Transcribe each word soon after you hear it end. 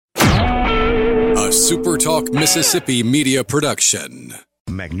SuperTalk Mississippi media production.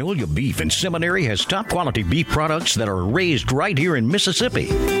 Magnolia Beef and Seminary has top quality beef products that are raised right here in Mississippi.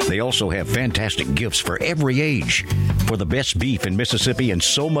 They also have fantastic gifts for every age. For the best beef in Mississippi and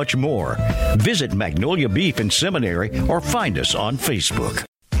so much more, visit Magnolia Beef and Seminary or find us on Facebook.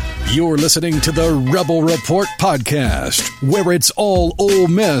 You're listening to the Rebel Report podcast, where it's all Ole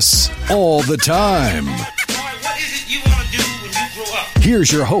Miss all the time. What is it you want to do when you grow up? Here's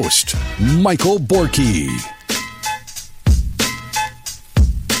your host, Michael Borky.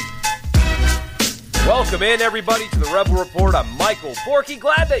 Welcome in, everybody, to the Rebel Report. I'm Michael Borky.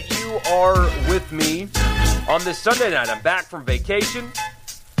 Glad that you are with me on this Sunday night. I'm back from vacation.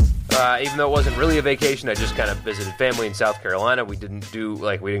 Even though it wasn't really a vacation, I just kind of visited family in South Carolina. We didn't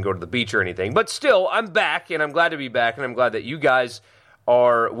go to the beach or anything. But still, I'm back, and I'm glad to be back, and I'm glad that you guys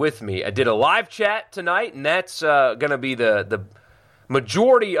are with me. I did a live chat tonight, and that's going to be the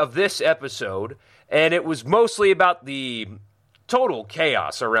majority of this episode, and it was mostly about the total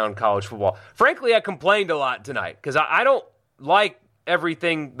chaos around college football. Frankly, I complained a lot tonight because I don't like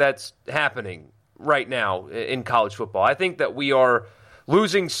everything that's happening right now in college football. I think that we are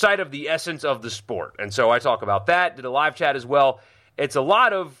losing sight of the essence of the sport. And so I talk about that, did a live chat as well. It's a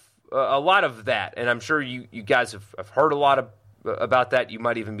lot of that, and I'm sure you guys have heard a lot about that. You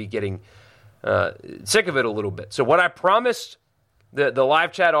might even be getting sick of it a little bit. So what I promised the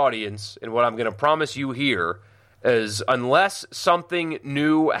live chat audience and what I'm going to promise you here is, unless something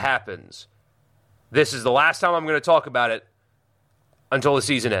new happens, this is the last time I'm going to talk about it until the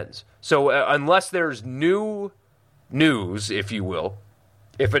season ends. So unless there's new news, if you will,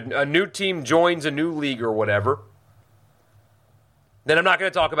 if a new team joins a new league or whatever, then I'm not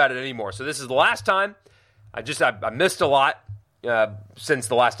going to talk about it anymore. So this is the last time. I missed a lot since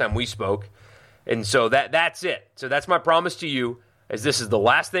the last time we spoke, and so that's it. So that's my promise to you, is this is the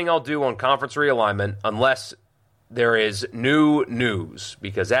last thing I'll do on conference realignment unless there is new news,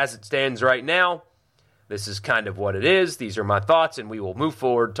 because as it stands right now, this is kind of what it is. These are my thoughts, and we will move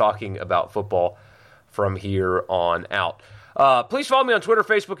forward talking about football from here on out. Please follow me on Twitter,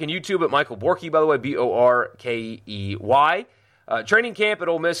 Facebook, and YouTube at Michael Borky, by the way, Borkey. Training camp at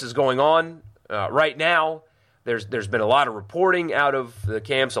Ole Miss is going on right now. There's been a lot of reporting out of the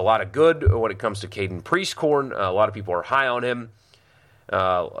camps, a lot of good when it comes to Caden Prieskorn. A lot of people are high on him.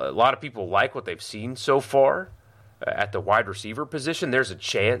 A lot of people like what they've seen so far at the wide receiver position. There's a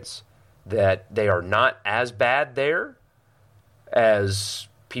chance that they are not as bad there as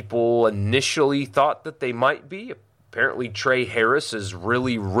people initially thought that they might be. Apparently, Trey Harris has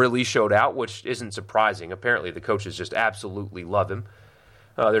really, really showed out, which isn't surprising. Apparently, the coaches just absolutely love him.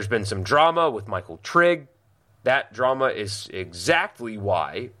 There's been some drama with Michael Trigg. That drama is exactly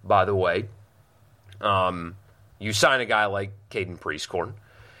why, by the way, you sign a guy like Caden Prieskorn.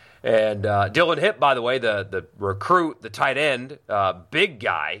 And Dylan Hipp, by the way, the recruit, the tight end, big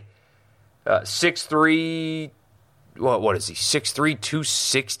guy, 6'3", what is he, 6'3",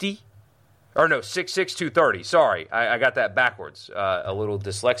 260? Or no, 6'6", 230. Sorry, I got that backwards. A little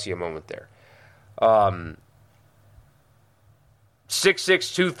dyslexia moment there. 6'6",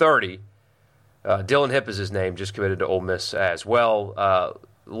 230. Dylan Hipp is his name, just committed to Ole Miss as well.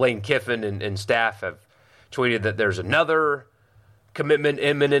 Lane Kiffin and staff have tweeted that there's another commitment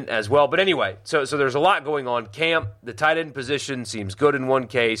imminent as well. But anyway, so there's a lot going on. Camp, the tight end position seems good in one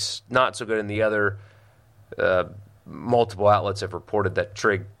case, not so good in the other. Multiple outlets have reported that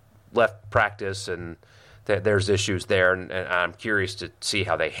Trigg left practice and that there's issues there, and I'm curious to see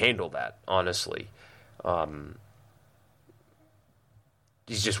how they handle that, honestly.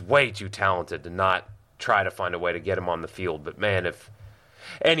 He's just way too talented to not try to find a way to get him on the field. But, man, if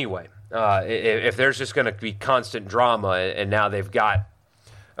there's just going to be constant drama and now they've got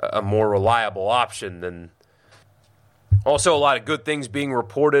a more reliable option, then also a lot of good things being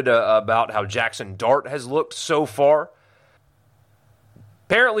reported about how Jackson Dart has looked so far.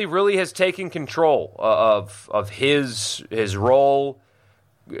 Apparently really has taken control of his role,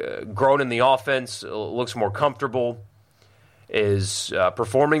 grown in the offense, looks more comfortable, is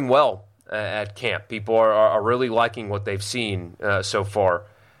performing well at camp. People are really liking what they've seen so far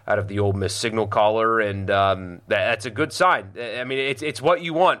out of the Ole Miss signal caller, and that's a good sign. I mean, it's what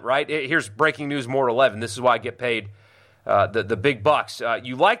you want, right? Here's breaking news, more 11. This is why I get paid the big bucks.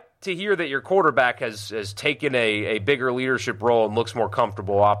 You like to hear that your quarterback has taken a bigger leadership role and looks more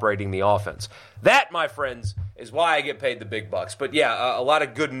comfortable operating the offense. That, my friends, is why I get paid the big bucks. But yeah, a lot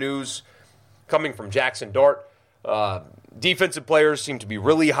of good news coming from Jackson Dart. Defensive players seem to be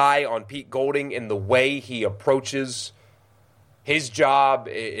really high on Pete Golding in the way he approaches his job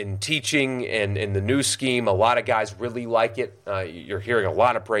in teaching and in the new scheme. A lot of guys really like it. You're hearing a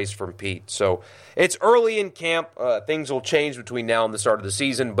lot of praise from Pete. So it's early in camp. Things will change between now and the start of the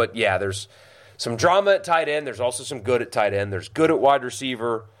season. But, yeah, there's some drama at tight end. There's also some good at tight end. There's good at wide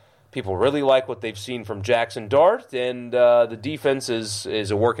receiver. People really like what they've seen from Jackson Dart. And the defense is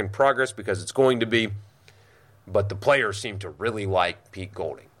a work in progress because it's going to be. But the players seem to really like Pete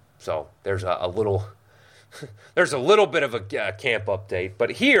Golding. So there's a little bit of a camp update. But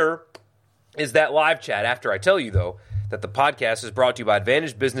here is that live chat after I tell you, though, that the podcast is brought to you by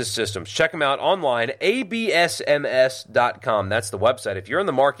Advantage Business Systems. Check them out online, absms.com. That's the website. If you're in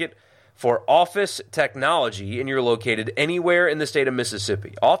the market for office technology and you're located anywhere in the state of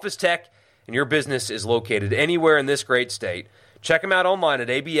Mississippi, office tech and your business is located anywhere in this great state, check them out online at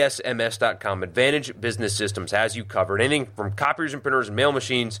absms.com. Advantage Business Systems has you covered. Anything from copiers and printers and mail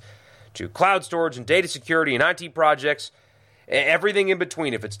machines to cloud storage and data security and IT projects, everything in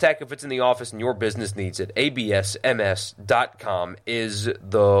between. If it's tech, if it's in the office and your business needs it, absms.com is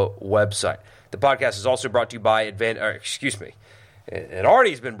the website. The podcast is also brought to you by it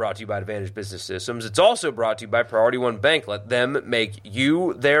already has been brought to you by Advantage Business Systems. It's also brought to you by Priority One Bank. Let them make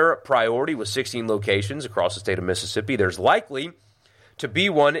you their priority with 16 locations across the state of Mississippi. There's likely to be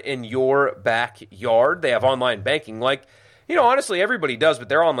one in your backyard. They have online banking like, honestly, everybody does, but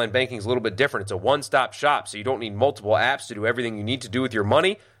their online banking is a little bit different. It's a one-stop shop, so you don't need multiple apps to do everything you need to do with your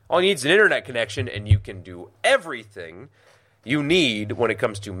money. All you need is an internet connection, and you can do everything you need when it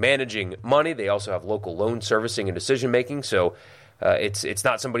comes to managing money. They also have local loan servicing and decision-making, so it's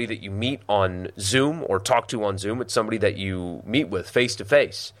not somebody that you meet on Zoom or talk to on Zoom. It's somebody that you meet with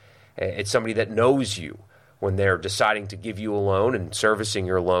face-to-face. It's somebody that knows you when they're deciding to give you a loan and servicing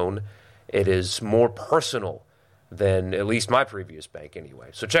your loan. It is more personal than at least my previous bank anyway.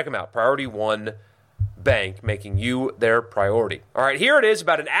 So check them out. Priority One Bank, making you their priority. All right, here it is,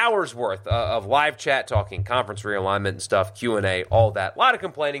 about an hour's worth of live chat talking conference realignment and stuff, Q&A, all that. A lot of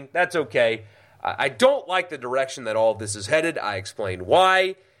complaining. That's okay. I don't like the direction that all this is headed. I explained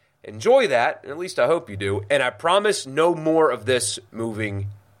why. Enjoy that, and at least I hope you do. And I promise no more of this moving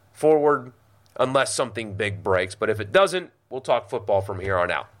forward unless something big breaks. But if it doesn't, we'll talk football from here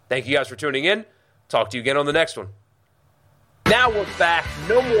on out. Thank you guys for tuning in. Talk to you again on the next one. Now we're back.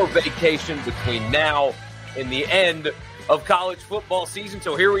 No more vacation between now and the end of college football season.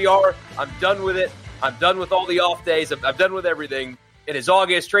 So here we are. I'm done with it. I'm done with all the off days. I'm done with everything. It is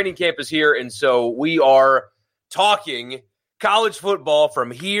August. Training camp is here. And so we are talking college football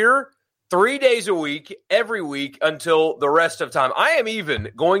from here 3 days a week, every week until the rest of time. I am even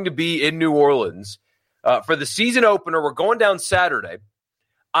going to be in New Orleans for the season opener. We're going down Saturday.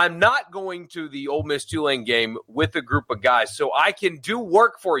 I'm not going to the Ole Miss Tulane game with a group of guys, so I can do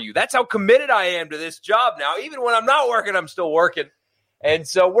work for you. That's how committed I am to this job now. Even when I'm not working, I'm still working. And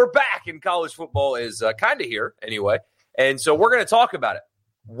so we're back, and college football is kind of here anyway. And so we're going to talk about it.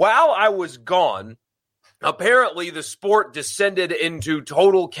 While I was gone, apparently the sport descended into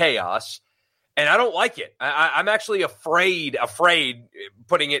total chaos, and I don't like it. I'm actually afraid,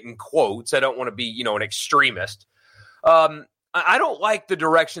 putting it in quotes. I don't want to be, an extremist. I don't like the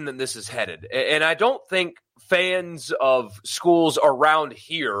direction that this is headed, and I don't think fans of schools around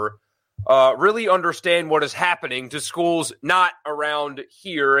here really understand what is happening to schools not around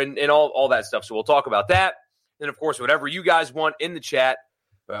here and all that stuff. So we'll talk about that. And, of course, whatever you guys want in the chat,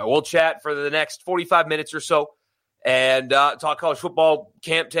 we'll chat for the next 45 minutes or so and talk college football,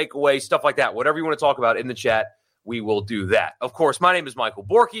 camp takeaway, stuff like that. Whatever you want to talk about in the chat, we will do that. Of course, my name is Michael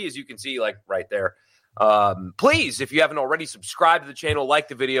Borky, as you can see, right there. Please, if you haven't already, subscribe to the channel, like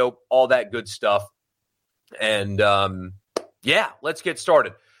the video, all that good stuff. And let's get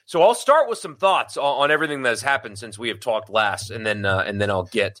started. So I'll start with some thoughts on everything that has happened since we have talked last, and then I'll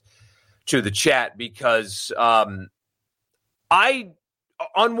get to the chat because on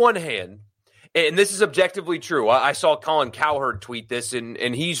one hand, and this is objectively true, I saw Colin Cowherd tweet this,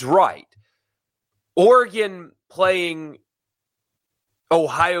 and he's right. Oregon playing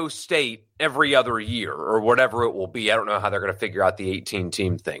Ohio State every other year or whatever it will be. I don't know how they're going to figure out the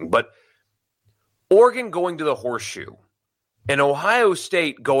 18-team thing. But Oregon going to the Horseshoe and Ohio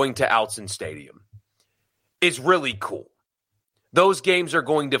State going to Autzen Stadium is really cool. Those games are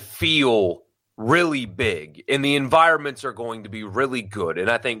going to feel really big, and the environments are going to be really good. And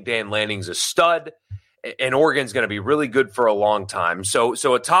I think Dan Lanning's a stud, and Oregon's going to be really good for a long time. So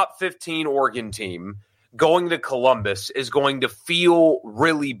a top 15 Oregon team going to Columbus is going to feel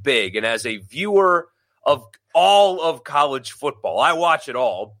really big. And as a viewer of all of college football, I watch it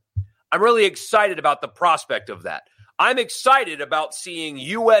all, I'm really excited about the prospect of that. I'm excited about seeing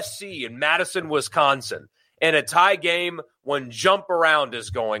USC in Madison, Wisconsin in a tie game when Jump Around is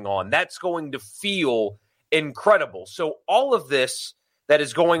going on. That's going to feel incredible. So all of this that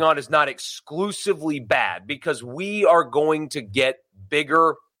is going on is not exclusively bad because we are going to get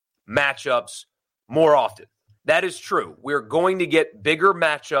bigger matchups more often. That is true. We're going to get bigger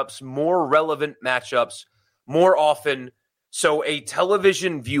matchups, more relevant matchups more often. So a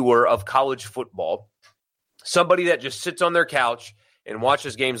television viewer of college football, somebody that just sits on their couch and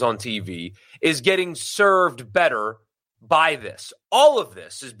watches games on TV, is getting served better by this. All of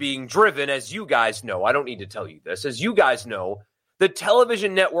this is being driven, as you guys know. I don't need to tell you this. As you guys know, the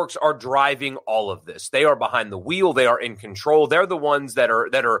television networks are driving all of this. They are behind the wheel. They are in control. They're the ones that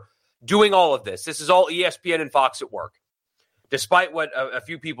are doing all of this. This is all ESPN and Fox at work. Despite what a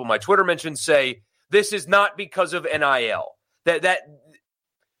few people my Twitter mentions say, this is not because of NIL. That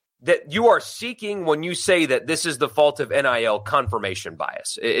you are seeking when you say that this is the fault of NIL. Confirmation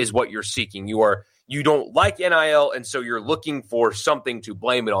bias is what you're seeking. You don't like NIL, and so you're looking for something to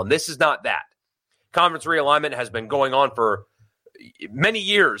blame it on. This is not that. Conference realignment has been going on for many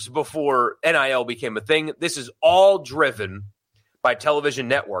years before NIL became a thing. This is all driven by television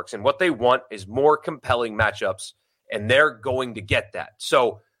networks, and what they want is more compelling matchups, and they're going to get that.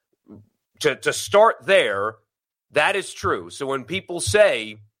 So to start there, that is true. So when people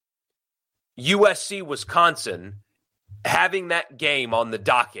say USC, Wisconsin, having that game on the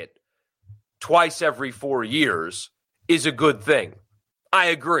docket twice every 4 years is a good thing. I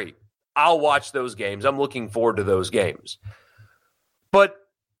agree. I'll watch those games. I'm looking forward to those games. But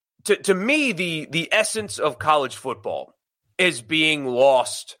to me, the essence of college football is being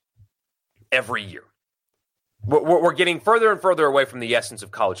lost every year. We're getting further and further away from the essence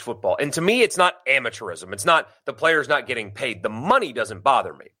of college football. And to me, it's not amateurism. It's not the players not getting paid. The money doesn't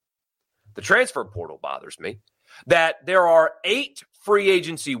bother me. The transfer portal bothers me. That there are 8 free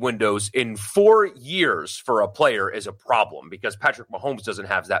agency windows in 4 years for a player is a problem because Patrick Mahomes doesn't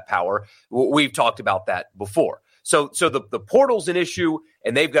have that power. We've talked about that before. So the portal's an issue,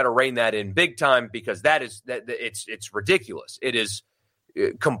 and they've got to rein that in big time because it's ridiculous. It is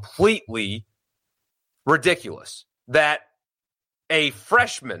completely ridiculous that a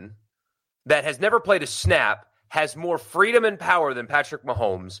freshman that has never played a snap has more freedom and power than Patrick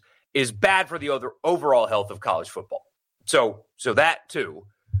Mahomes is bad for the overall health of college football. So that too.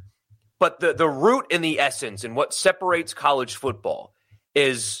 But the root and the essence and what separates college football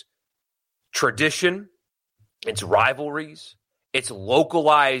is tradition, it's rivalries, it's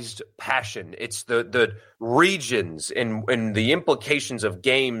localized passion, it's the regions and the implications of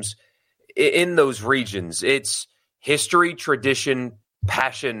games in those regions. It's history, tradition,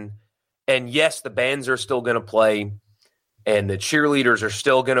 passion, and yes, the bands are still going to play, and the cheerleaders are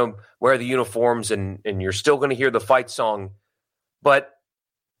still going to wear the uniforms, and you're still going to hear the fight song, but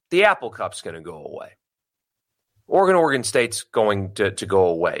the Apple Cup's going to go away. Oregon State's going to go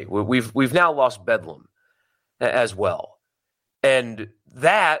away. We've now lost Bedlam as well. And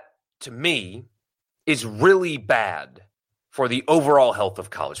that, to me, is really bad for the overall health of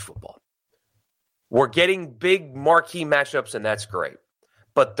college football. We're getting big marquee matchups, and that's great.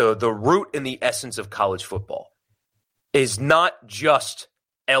 But the root and the essence of college football is not just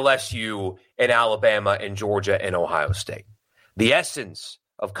LSU and Alabama and Georgia and Ohio State. The essence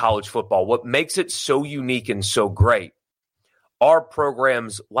of college football, what makes it so unique and so great, are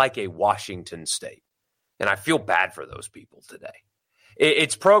programs like a Washington State. And I feel bad for those people today.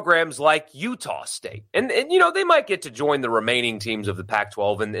 It's programs like Utah State. And they might get to join the remaining teams of the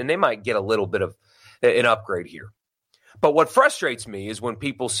Pac-12, and they might get a little bit of an upgrade here. But what frustrates me is when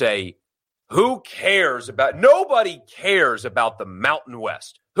people say, nobody cares about the Mountain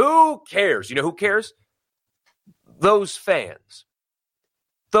West. Who cares? You know who cares? Those fans.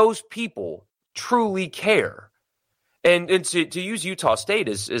 Those people truly care. And to use Utah State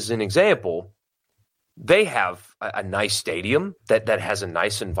as an example, they have a nice stadium that has a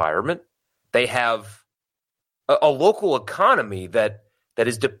nice environment. They have a local economy that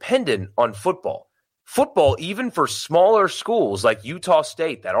is dependent on football. Football, even for smaller schools like Utah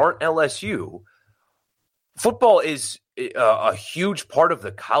State that aren't LSU, football is a huge part of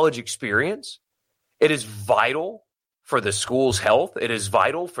the college experience. It is vital for the school's health. It is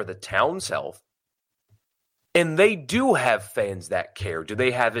vital for the town's health. And they do have fans that care. Do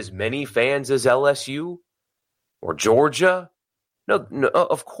they have as many fans as LSU or Georgia? No,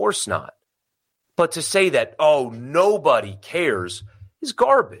 of course not. But to say that, nobody cares is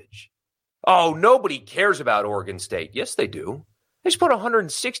garbage. Oh, nobody cares about Oregon State. Yes, they do. They just put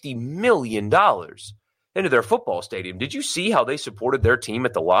 $160 million into their football stadium. Did you see how they supported their team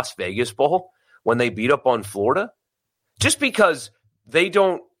at the Las Vegas Bowl when they beat up on Florida? Just because they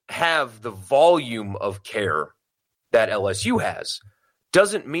don't have the volume of care that LSU has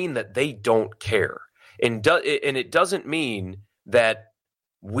doesn't mean that they don't care. And it doesn't mean that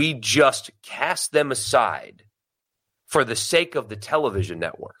we just cast them aside for the sake of the television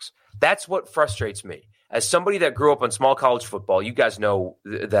networks. That's what frustrates me. As somebody that grew up on small college football, you guys know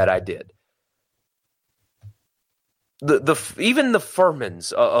that I did. Even the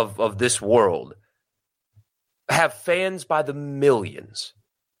Furmans of this world have fans by the millions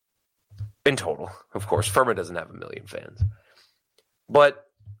in total. Of course, Furman doesn't have a million fans. But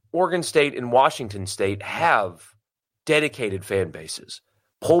Oregon State and Washington State have dedicated fan bases.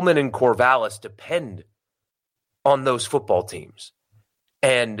 Pullman and Corvallis depend on those football teams.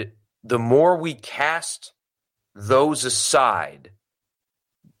 And the more we cast those aside,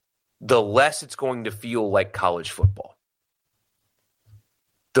 the less it's going to feel like college football.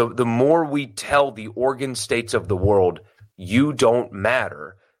 The more we tell the Oregon States of the world, you don't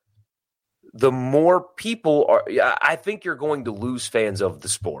matter, the more people are. I think you're going to lose fans of the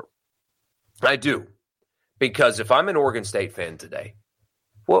sport. I do. Because if I'm an Oregon State fan today,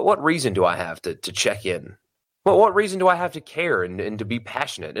 what reason do I have to check in? What reason do I have to care and to be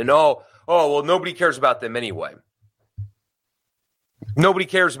passionate? And well, nobody cares about them anyway. Nobody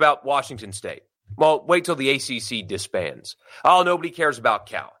cares about Washington State. Well, wait till the ACC disbands. Oh, nobody cares about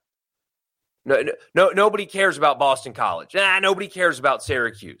Cal. No, nobody cares about Boston College. Nobody cares about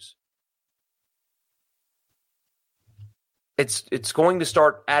Syracuse. It's going to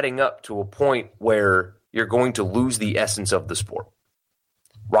start adding up to a point where you're going to lose the essence of the sport.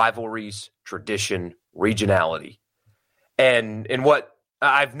 Rivalries, tradition, regionality. And what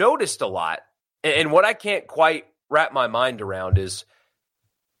I've noticed a lot, and what I can't quite wrap my mind around is,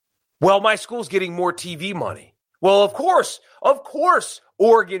 well, my school's getting more TV money. Well, of course,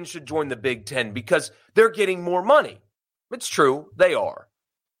 Oregon should join the Big Ten because they're getting more money. It's true, they are.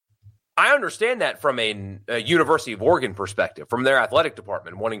 I understand that from a University of Oregon perspective, from their athletic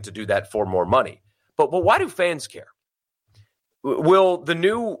department wanting to do that for more money. But why do fans care? Will the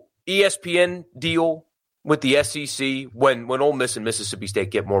new ESPN deal with the SEC, when Ole Miss and Mississippi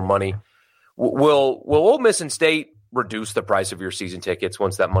State get more money, will Ole Miss and State reduce the price of your season tickets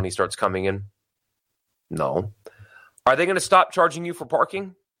once that money starts coming in? No. Are they going to stop charging you for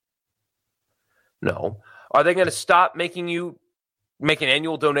parking? No. Are they going to stop making you make an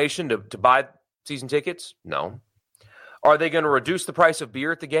annual donation to buy season tickets? No. Are they going to reduce the price of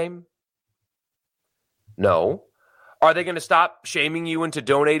beer at the game? No. Are they going to stop shaming you into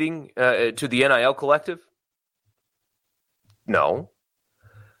donating to the NIL collective? No.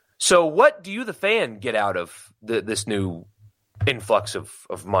 So what do you, the fan, get out of this new influx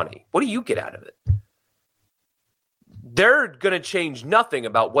of money? What do you get out of it? They're going to change nothing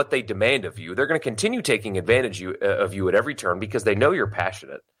about what they demand of you. They're going to continue taking advantage of you at every turn because they know you're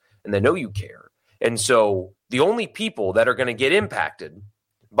passionate and they know you care. And so the only people that are going to get impacted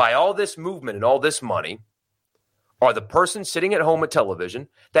by all this movement and all this money are the person sitting at home at television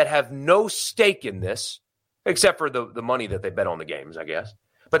that have no stake in this, except for the money that they bet on the games, I guess.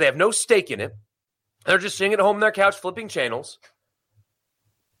 But they have no stake in it. They're just sitting at home on their couch flipping channels.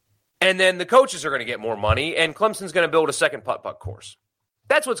 And then the coaches are going to get more money, and Clemson's going to build a second putt-putt course.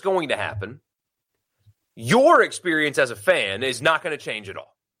 That's what's going to happen. Your experience as a fan is not going to change at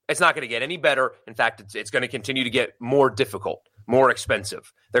all. It's not going to get any better. In fact, it's going to continue to get more difficult, more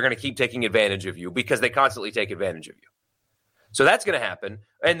expensive. They're going to keep taking advantage of you because they constantly take advantage of you. So that's going to happen.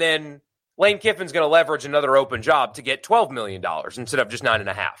 And then Lane Kiffin's going to leverage another open job to get $12 million instead of just $9.5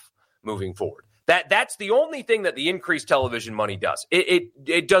 million moving forward. That's the only thing that the increased television money does.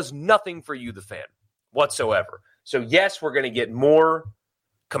 It does nothing for you, the fan, whatsoever. So, yes, we're going to get more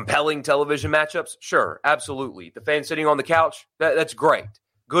compelling television matchups. Sure, absolutely. The fan sitting on the couch, that's great.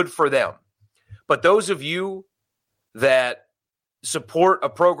 Good for them. But those of you that support a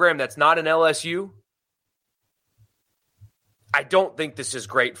program that's not an LSU, I don't think this is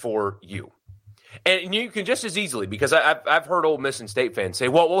great for you. And you can just as easily, because I've heard Ole Miss and State fans say,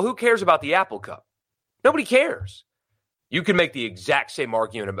 well, who cares about the Apple Cup? Nobody cares. You can make the exact same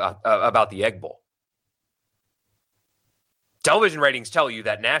argument about the Egg Bowl. Television ratings tell you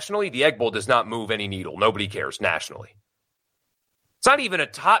that nationally, the Egg Bowl does not move any needle. Nobody cares nationally. It's not even a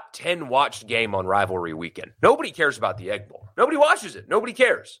top 10 watched game on rivalry weekend. Nobody cares about the Egg Bowl. Nobody watches it. Nobody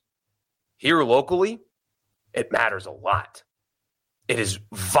cares. Here locally, it matters a lot. It is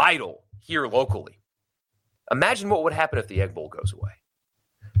vital here locally. Imagine what would happen if the Egg Bowl goes away.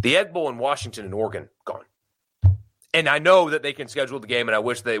 The Egg Bowl in Washington and Oregon, gone. And I know that they can schedule the game, and I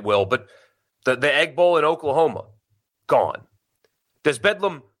wish they will, but the Egg Bowl in Oklahoma, gone. Does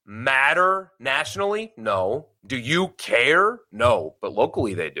Bedlam matter nationally? No. Do you care? No. But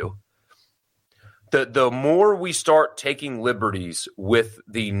locally they do. The more we start taking liberties with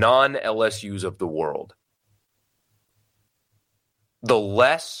the non-LSUs of the world, the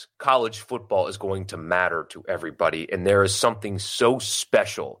less college football is going to matter to everybody. And there is something so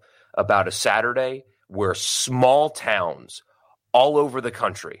special about a Saturday where small towns all over the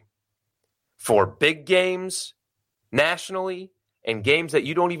country, for big games nationally and games that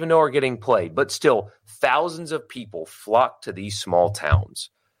you don't even know are getting played, but still thousands of people flock to these small towns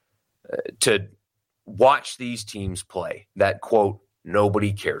to watch these teams play that, quote,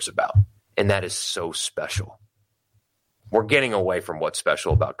 nobody cares about. And that is so special. We're getting away from what's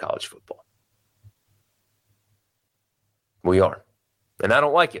special about college football. We are. And I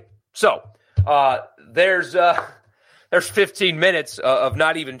don't like it. So there's 15 minutes of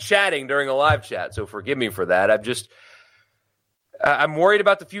not even chatting during a live chat. So forgive me for that. I'm worried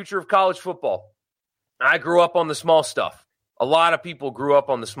about the future of college football. I grew up on the small stuff. A lot of people grew up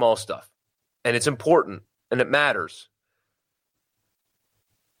on the small stuff. And it's important. And it matters.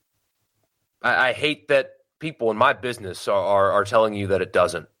 I hate that people in my business are telling you that it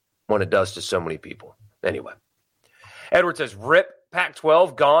doesn't when it does to so many people. Anyway, Edward says, rip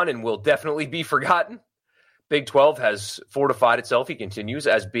Pac-12 gone and will definitely be forgotten. Big 12 has fortified itself, he continues,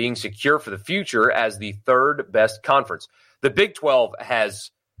 as being secure for the future as the third best conference. The Big 12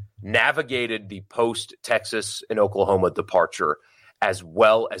 has navigated the post-Texas and Oklahoma departure as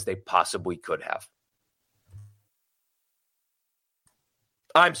well as they possibly could have.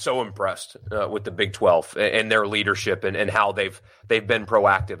 I'm so impressed with the Big 12 and their leadership and how they've been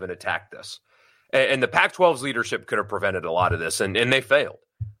proactive and attacked this. And the Pac-12's leadership could have prevented a lot of this, and they failed.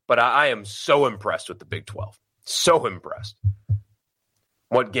 But I am so impressed with the Big 12. So impressed.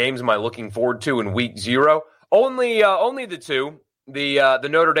 What games am I looking forward to in week 0? Only the two. The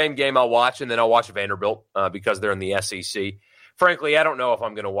Notre Dame game I'll watch, and then I'll watch Vanderbilt because they're in the SEC. Frankly, I don't know if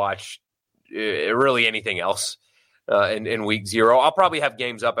I'm going to watch really anything else in week 0. I'll probably have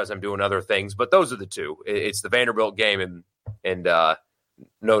games up as I'm doing other things, but those are the two. It's the Vanderbilt game and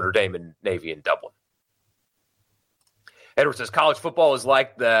Notre Dame and Navy in Dublin. Edward says, college football is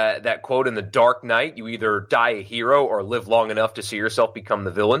like that quote in The Dark Knight. You either die a hero or live long enough to see yourself become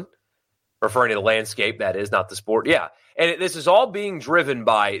the villain. Referring to the landscape, that is, not the sport. Yeah, and this is all being driven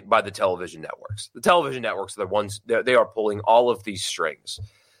by the television networks. The television networks are the ones, they are pulling all of these strings.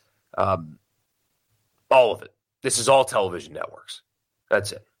 All of it. This is all television networks.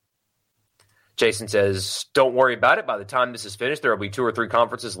 That's it. Jason says, don't worry about it. By the time this is finished, there will be 2 or 3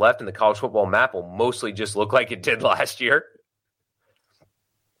 conferences left, and the college football map will mostly just look like it did last year.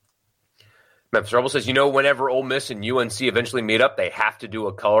 Memphis Rebel says, whenever Ole Miss and UNC eventually meet up, they have to do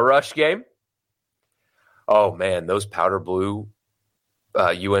a color rush game. Oh, man, those powder blue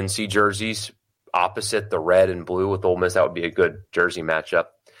UNC jerseys opposite the red and blue with Ole Miss, that would be a good jersey matchup.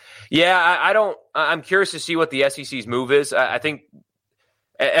 Yeah, I'm curious to see what the SEC's move is. I think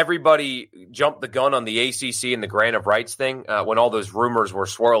everybody jumped the gun on the ACC and the grant of rights thing when all those rumors were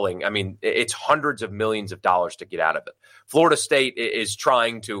swirling. I mean, it's hundreds of millions of dollars to get out of it. Florida State is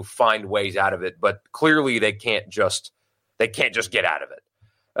trying to find ways out of it, but clearly they can't just get out of it.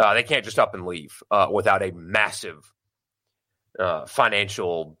 They can't just up and leave without a massive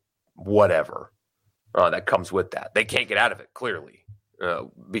financial whatever that comes with that. They can't get out of it, clearly,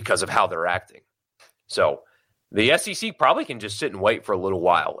 because of how they're acting. So the SEC probably can just sit and wait for a little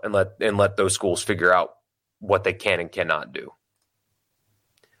while and let those schools figure out what they can and cannot do.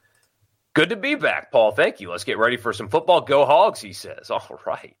 Good to be back, Paul. Thank you. Let's get ready for some football. Go Hogs, he says. All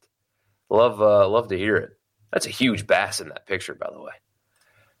right. Love to hear it. That's a huge bass in that picture, by the way.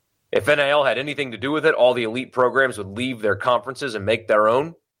 If NIL had anything to do with it, all the elite programs would leave their conferences and make their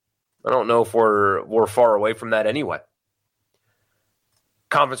own. I don't know if we're far away from that anyway.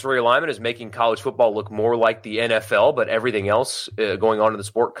 Conference realignment is making college football look more like the NFL, but everything else going on in the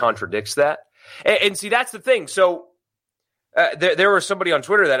sport contradicts that. And see, that's the thing. So there was somebody on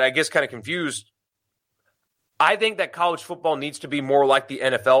Twitter that I guess kind of confused. I think that college football needs to be more like the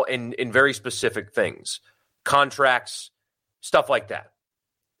NFL in very specific things. Contracts, stuff like that.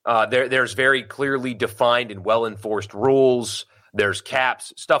 There's very clearly defined and well-enforced rules. There's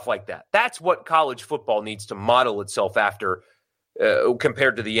caps, stuff like that. That's what college football needs to model itself after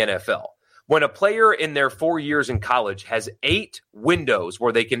compared to the NFL. When a player in their 4 years in college has 8 windows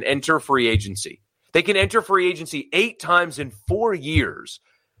where they can enter free agency, they can enter free agency 8 times in 4 years,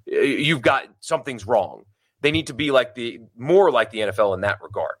 you've got something's wrong. They need to be more like the NFL in that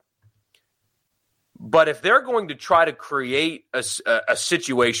regard. But if they're going to try to create a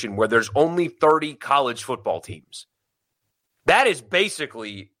situation where there's only 30 college football teams, that is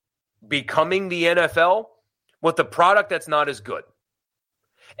basically becoming the NFL with a product that's not as good.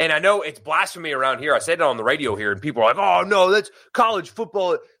 And I know it's blasphemy around here. I said it on the radio here, and people are like, oh, no, that's college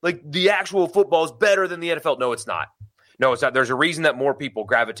football. Like, the actual football is better than the NFL. No, it's not. No, it's not. There's a reason that more people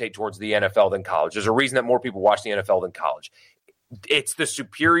gravitate towards the NFL than college. There's a reason that more people watch the NFL than college. It's the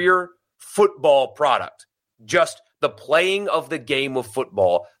superior football product. Just the playing of the game of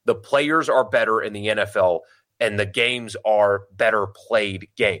football. The players are better in the NFL, and the games are better played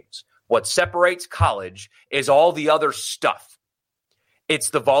games. What separates college is all the other stuff.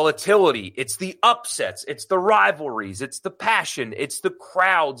 It's the volatility. It's the upsets. It's the rivalries. It's the passion. It's the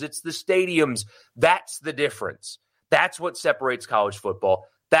crowds. It's the stadiums. That's the difference. That's what separates college football.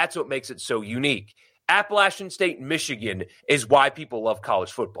 That's what makes it so unique. Appalachian State, Michigan is why people love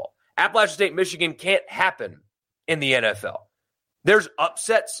college football. Appalachian State, Michigan can't happen in the NFL. There's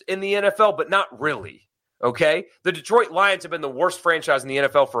upsets in the NFL, but not really. Okay? The Detroit Lions have been the worst franchise in the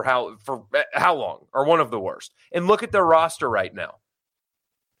NFL for how long? Or one of the worst. And look at their roster right now.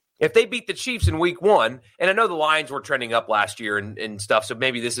 If they beat the Chiefs in week 1, and I know the Lions were trending up last year and stuff, so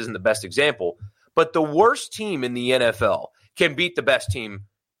maybe this isn't the best example, but the worst team in the NFL can beat the best team,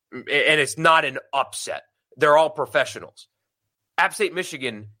 and it's not an upset. They're all professionals. App State,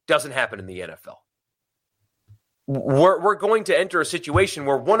 Michigan doesn't happen in the NFL. We're going to enter a situation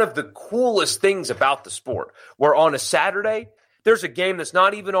where one of the coolest things about the sport, where on a Saturday, there's a game that's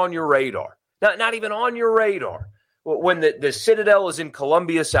not even on your radar. Not even on your radar. When the Citadel is in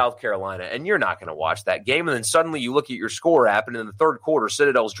Columbia, South Carolina, and you're not going to watch that game, and then suddenly you look at your score app, and in the third quarter,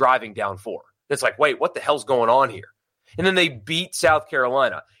 Citadel's driving down 4. It's like, wait, what the hell's going on here? And then they beat South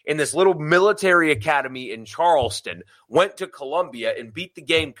Carolina in this little military academy in Charleston, went to Columbia and beat the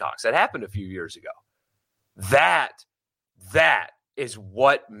Gamecocks. That happened a few years ago. That is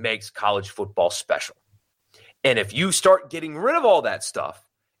what makes college football special. And if you start getting rid of all that stuff,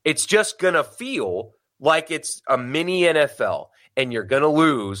 it's just going to feel like it's a mini NFL, and you're going to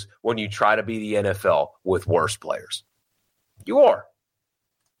lose when you try to be the NFL with worse players. You are.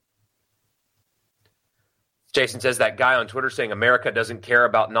 Jason says that guy on Twitter saying America doesn't care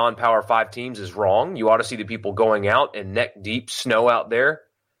about non-Power 5 teams is wrong. You ought to see the people going out in neck-deep snow out there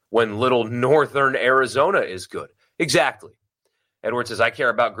when little northern Arizona is good. Exactly. Edward says, I care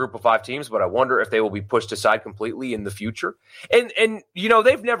about group of 5 teams, but I wonder if they will be pushed aside completely in the future. And you know,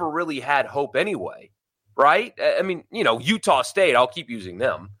 they've never really had hope anyway, right? I mean, you know, Utah State, I'll keep using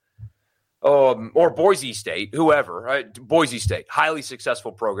them. Or Boise State, whoever. Right? Boise State, highly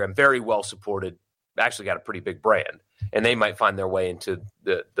successful program, very well supported. Actually got a pretty big brand, and they might find their way into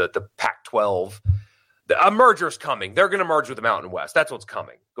the Pac-12. A merger's coming. They're going to merge with the Mountain West. That's what's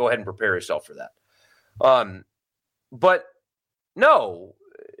coming. Go ahead and prepare yourself for that. But no,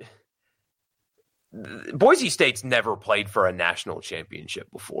 Boise State's never played for a national championship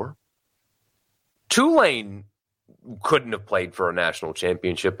before. Tulane couldn't have played for a national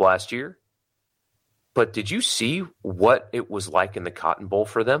championship last year. But did you see what it was like in the Cotton Bowl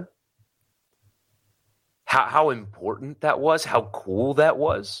for them? How important that was, how cool that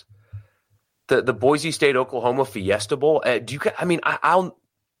was. The Boise State Oklahoma Fiesta Bowl.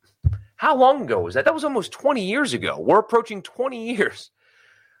 How long ago was that? That was almost 20 years ago. We're approaching 20 years.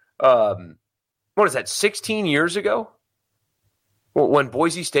 What is that? 16 years ago, when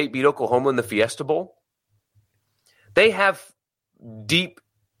Boise State beat Oklahoma in the Fiesta Bowl. They have deep,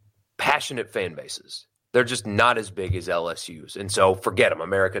 passionate fan bases. They're just not as big as LSU's. And so forget them.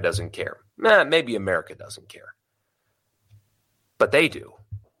 America doesn't care. Maybe America doesn't care. But they do.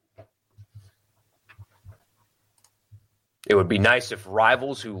 It would be nice if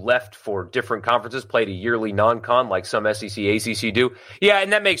rivals who left for different conferences played a yearly non-con like some SEC, ACC do. Yeah,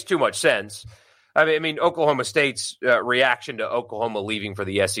 and that makes too much sense. I mean, Oklahoma State's reaction to Oklahoma leaving for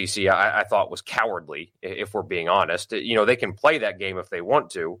the SEC, I thought was cowardly, if we're being honest. You know, they can play that game if they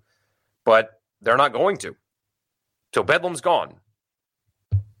want to, but they're not going to. So Bedlam's gone.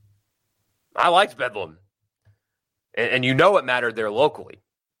 I liked Bedlam. And you know it mattered there locally.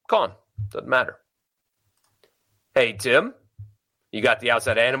 Gone. Doesn't matter. Hey, Tim, you got the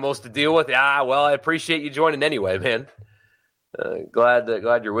outside animals to deal with? Well, I appreciate you joining anyway, man. Glad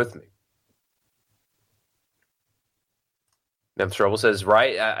you're with me. Memphis Rebel says,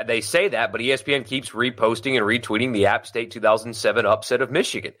 right, they say that, but ESPN keeps reposting and retweeting the App State 2007 upset of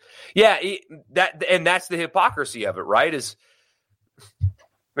Michigan. Yeah, that's the hypocrisy of it, right?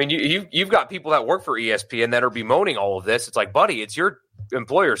 You've got people that work for ESPN that are bemoaning all of this. It's like, buddy, it's your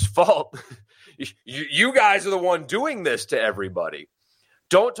employer's fault. You guys are the one doing this to everybody.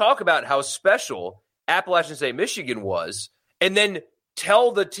 Don't talk about how special Appalachian State, Michigan was, and then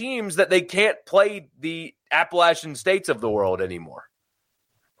tell the teams that they can't play the Appalachian States of the world anymore.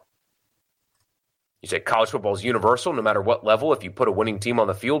 You say college football is universal no matter what level. If you put a winning team on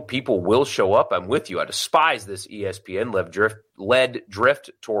the field, people will show up. I'm with you. I despise this ESPN-led drift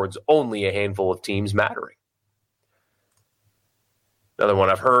towards only a handful of teams mattering. Another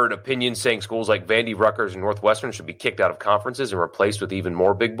one, I've heard opinions saying schools like Vandy, Rutgers, and Northwestern should be kicked out of conferences and replaced with even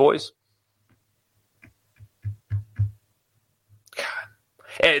more big boys.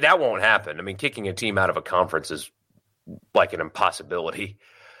 God. That won't happen. I mean, kicking a team out of a conference is like an impossibility.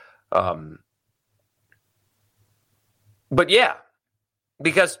 But yeah,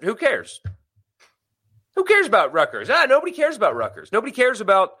 because who cares? Who cares about Rutgers? Nobody cares about Rutgers. Nobody cares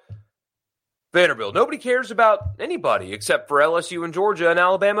about Vanderbilt. Nobody cares about anybody except for LSU and Georgia and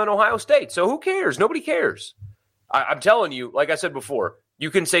Alabama and Ohio State. So who cares? Nobody cares. I'm telling you, like I said before,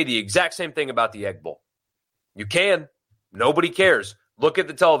 you can say the exact same thing about the Egg Bowl. You can. Nobody cares. Look at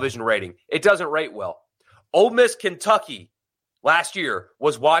the television rating. It doesn't rate well. Ole Miss, Kentucky last year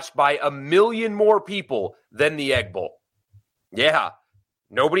was watched by 1 million more people than the Egg Bowl. Yeah,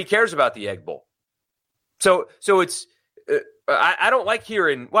 nobody cares about the Egg Bowl. So it's I don't like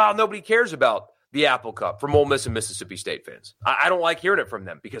hearing, wow, nobody cares about the Apple Cup from Ole Miss and Mississippi State fans. I don't like hearing it from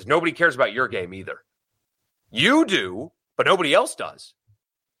them because nobody cares about your game either. You do, but nobody else does.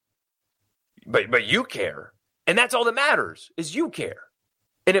 But you care, and that's all that matters is you care,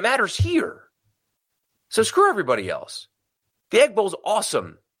 and it matters here. So screw everybody else. The Egg Bowl is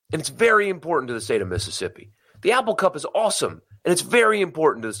awesome, and it's very important to the state of Mississippi. The Apple Cup is awesome, and it's very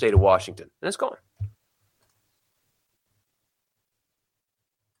important to the state of Washington, and it's gone.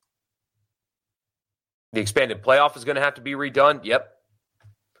 The expanded playoff is going to have to be redone. Yep.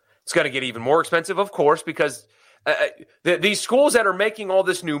 It's going to get even more expensive, of course, because these schools that are making all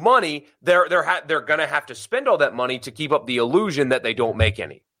this new money, they're going to have to spend all that money to keep up the illusion that they don't make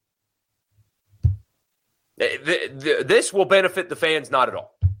any. This will benefit the fans not at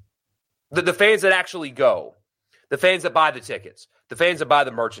all. The fans that actually go. The fans that buy the tickets, the fans that buy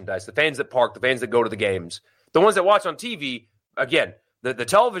the merchandise, the fans that park, the fans that go to the games, the ones that watch on TV, again, the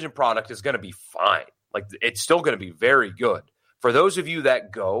television product is going to be fine. Like, it's still going to be very good. For those of you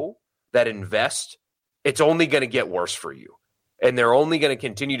that go, that invest, it's only going to get worse for you. And they're only going to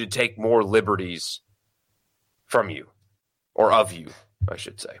continue to take more liberties from you, or of you, I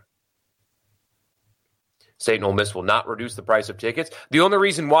should say. State and Ole Miss will not reduce the price of tickets. The only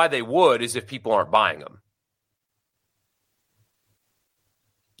reason why they would is if people aren't buying them.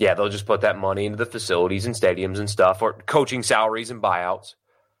 Yeah, they'll just put that money into the facilities and stadiums and stuff, or coaching salaries and buyouts.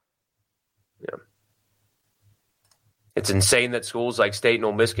 Yeah. It's insane that schools like State and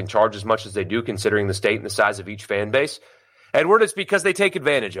Ole Miss can charge as much as they do, considering the state and the size of each fan base. Edward, it's because they take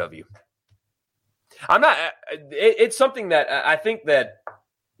advantage of you. It's something that I think that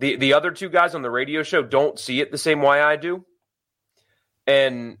the other two guys on the radio show don't see it the same way I do.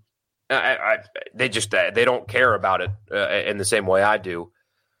 And they don't care about it in the same way I do.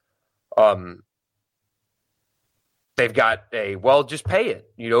 They've got just pay it.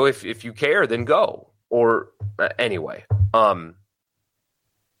 You know, if you care, then go. Or anyway, I've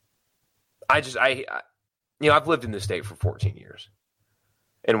lived in this state for 14 years.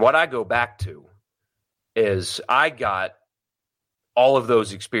 And what I go back to is I got all of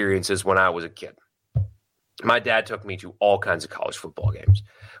those experiences when I was a kid. My dad took me to all kinds of college football games.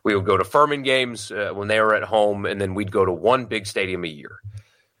 We would go to Furman games when they were at home, and then we'd go to one big stadium a year.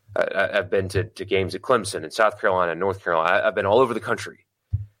 I've been to games at Clemson and South Carolina and North Carolina. I've been all over the country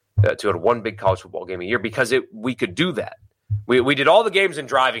to go to one big college football game a year because we could do that. We did all the games in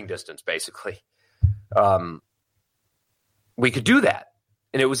driving distance, basically. We could do that,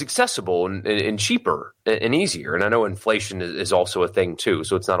 and it was accessible and cheaper and easier. And I know inflation is also a thing too,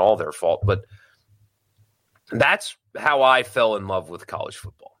 so it's not all their fault. But that's how I fell in love with college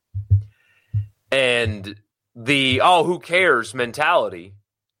football. And the who cares mentality,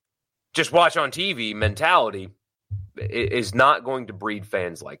 just watch on TV mentality, is not going to breed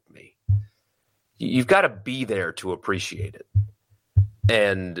fans like me. You've got to be there to appreciate it.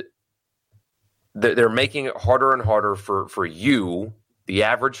 And they're making it harder and harder for you, the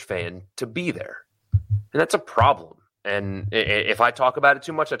average fan, to be there. And that's a problem. And if I talk about it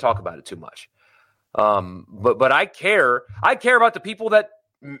too much, I talk about it too much. But I care. I care about the people that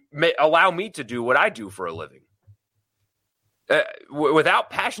allow me to do what I do for a living. Without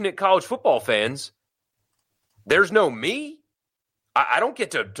passionate college football fans, there's no me. I don't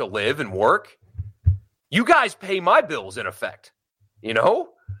get to live and work. You guys pay my bills, in effect, you know?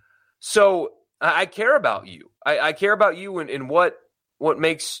 So I care about you. I care about you and what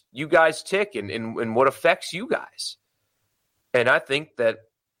makes you guys tick and what affects you guys. And I think that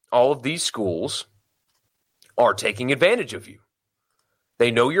all of these schools are taking advantage of you.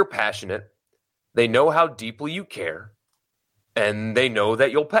 They know you're passionate. They know how deeply you care, and they know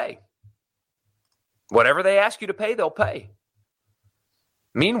that you'll pay. Whatever they ask you to pay, they'll pay.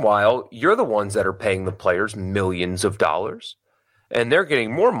 Meanwhile, you're the ones that are paying the players millions of dollars, and they're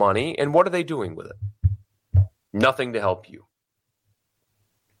getting more money, and what are they doing with it? Nothing to help you.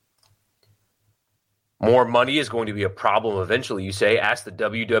 More money is going to be a problem eventually, you say. Ask the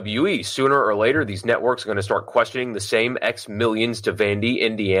WWE. Sooner or later, these networks are going to start questioning the same X millions to Vandy,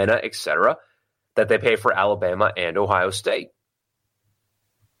 Indiana, etc., that they pay for Alabama and Ohio State.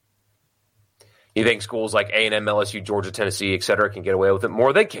 You think schools like A&M, LSU, Georgia, Tennessee, etc. can get away with it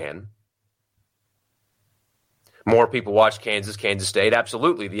more? They can. More people watch Kansas State?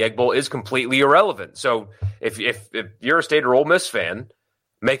 Absolutely. The Egg Bowl is completely irrelevant. So if you're a State or Ole Miss fan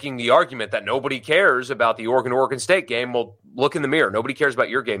making the argument that nobody cares about the Oregon State game, well, look in the mirror. Nobody cares about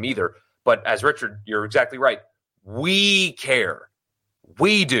your game either. But as Richard, you're exactly right. We care.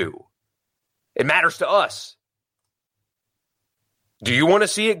 We do. It matters to us. Do you want to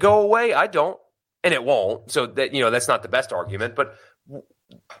see it go away? I don't. And it won't. So that, that's not the best argument. But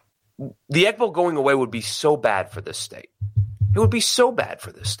the Egg Bowl going away would be so bad for this state. It would be so bad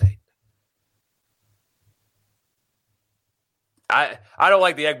for this state. I don't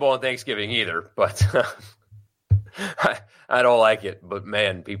like the Egg Bowl on Thanksgiving either, but I don't like it. But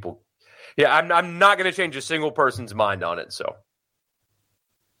man, people, I'm not going to change a single person's mind on it. So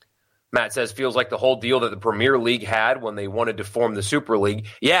Matt says, feels like the whole deal that the Premier League had when they wanted to form the Super League.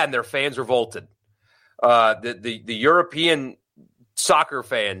 Yeah, and their fans revolted. The European soccer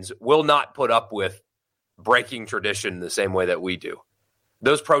fans will not put up with breaking tradition the same way that we do.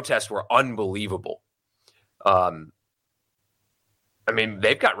 Those protests were unbelievable.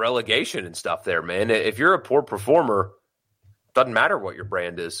 They've got relegation and stuff there, man. If you're a poor performer, doesn't matter what your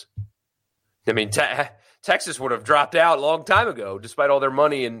brand is. Texas would have dropped out a long time ago, despite all their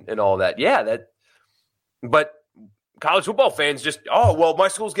money and all that. Yeah, but college football fans just, my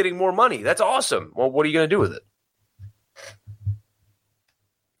school's getting more money. That's awesome. Well, what are you going to do with it?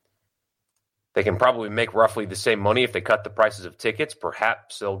 They can probably make roughly the same money if they cut the prices of tickets.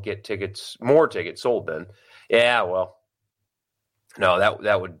 Perhaps they'll get more tickets sold then. Yeah, well, no,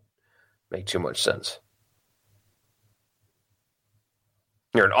 that would make too much sense.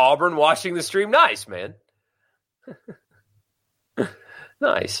 You're in Auburn watching the stream? Nice, man.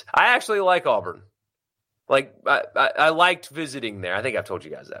 Nice. I actually like Auburn. I liked visiting there. I think I've told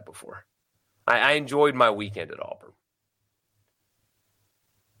you guys that before. I enjoyed my weekend at Auburn.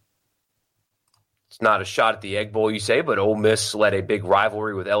 It's not a shot at the Egg Bowl, you say, but Ole Miss let a big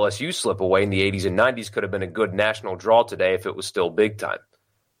rivalry with LSU slip away in the 80s and 90s. Could have been a good national draw today if it was still big time.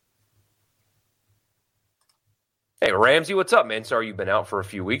 Hey, Ramsey, what's up, man? Sorry you've been out for a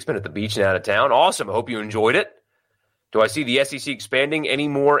few weeks, been at the beach and out of town. Awesome. I hope you enjoyed it. Do I see the SEC expanding any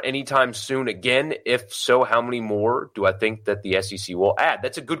more anytime soon again? If so, how many more do I think that the SEC will add?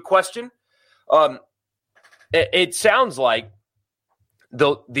 That's a good question. It sounds like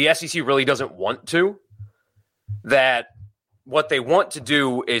the SEC really doesn't want to. That what they want to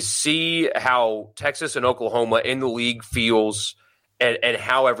do is see how Texas and Oklahoma in the league feels and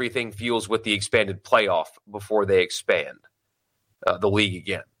how everything feels with the expanded playoff before they expand the league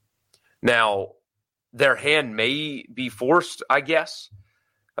again. Now, their hand may be forced, I guess.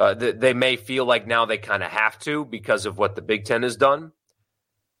 They may feel like now they kind of have to because of what the Big Ten has done.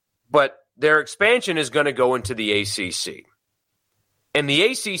 But their expansion is going to go into the ACC. And the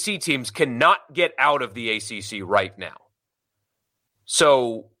ACC teams cannot get out of the ACC right now.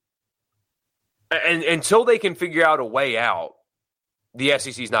 So, and until they can figure out a way out, the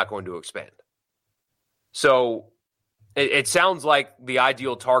SEC is not going to expand. So, it sounds like the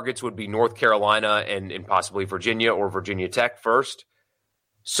ideal targets would be North Carolina and possibly Virginia or Virginia Tech first.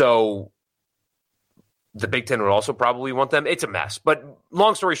 So, the Big Ten would also probably want them. It's a mess. But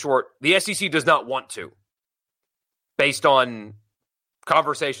long story short, the SEC does not want to, based on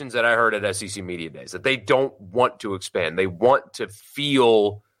conversations that I heard at SEC Media Days, that they don't want to expand. They want to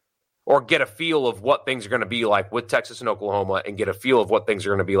feel or get a feel of what things are going to be like with Texas and Oklahoma and get a feel of what things are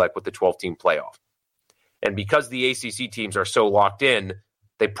going to be like with the 12-team playoff. And because the ACC teams are so locked in,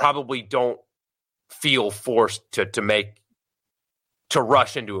 they probably don't feel forced to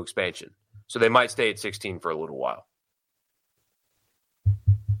rush into expansion. So they might stay at 16 for a little while.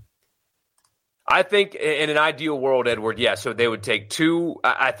 I think in an ideal world, Edward, yeah, so they would take two.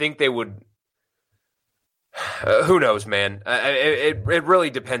 I think they would. Who knows, man? It really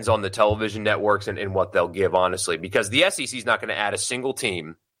depends on the television networks and what they'll give, honestly, because the SEC is not going to add a single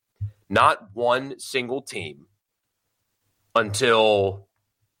team, not one single team, until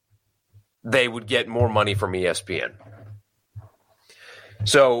they would get more money from ESPN.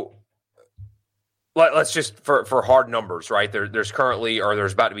 So let's just, for hard numbers, right? There's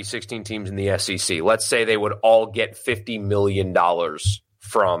about to be 16 teams in the SEC. Let's say they would all get $50 million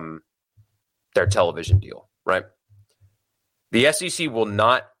from their television deal, right? The SEC will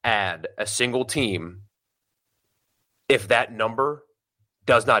not add a single team if that number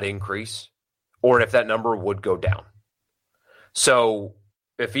does not increase or if that number would go down. So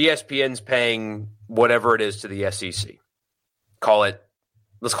if ESPN's paying whatever it is to the SEC, let's call it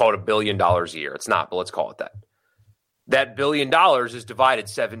 $1 billion a year. It's not, but let's call it that. That $1 billion is divided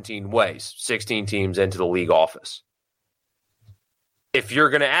 17 ways, 16 teams into the league office. If you're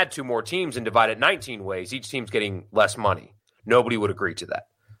going to add 2 more teams and divide it 19 ways, each team's getting less money. Nobody would agree to that.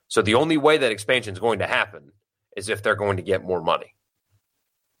 So the only way that expansion is going to happen is if they're going to get more money.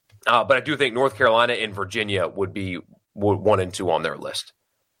 But I do think North Carolina and Virginia would be 1 and 2 on their list.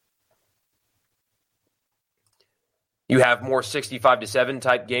 You have more 65-7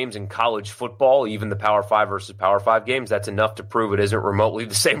 type games in college football, even the Power 5 versus Power 5 games. That's enough to prove it isn't remotely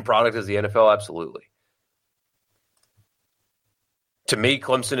the same product as the NFL? Absolutely. To me,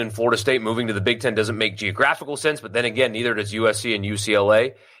 Clemson and Florida State moving to the Big Ten doesn't make geographical sense, but then again, neither does USC and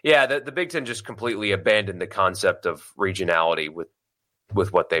UCLA. Yeah, the Big Ten just completely abandoned the concept of regionality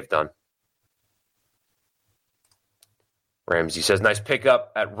with what they've done. Ramsey says, nice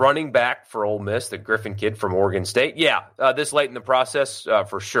pickup at running back for Ole Miss, the Griffin kid from Oregon State. Yeah, this late in the process,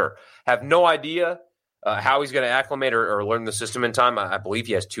 for sure. Have no idea how he's going to acclimate or learn the system in time. I believe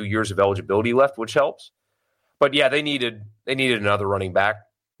he has 2 years of eligibility left, which helps. But yeah, they needed another running back.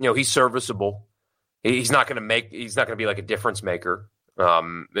 You know, he's serviceable. He's not going to be like a difference maker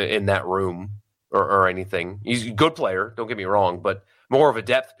in that room or anything. He's a good player, don't get me wrong, but more of a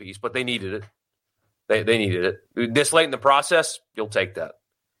depth piece. But they needed it. They needed it. This late in the process, you'll take that.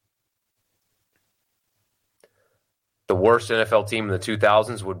 The worst NFL team in the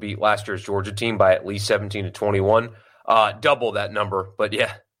 2000s would beat last year's Georgia team by at least 17-21. Double that number, but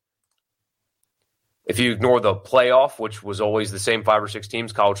yeah. If you ignore the playoff, which was always the same 5 or 6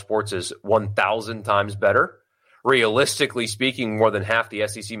 teams, college sports is 1,000 times better. Realistically speaking, more than half the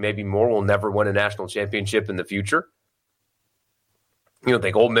SEC, maybe more, will never win a national championship in the future. You don't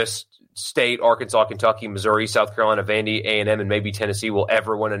think Ole Miss, State, Arkansas, Kentucky, Missouri, South Carolina, Vandy, A&M, and maybe Tennessee will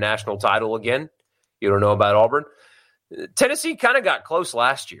ever win a national title again? You don't know about Auburn? Tennessee kind of got close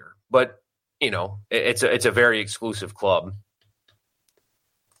last year, but, you know, it's a very exclusive club.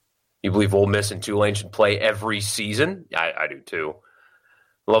 You believe Ole Miss and Tulane should play every season? I do too.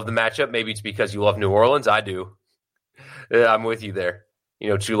 Love the matchup. Maybe it's because you love New Orleans. I do. I'm with you there. You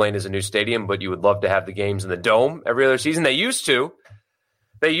know, Tulane is a new stadium, but you would love to have the games in the Dome every other season. They used to.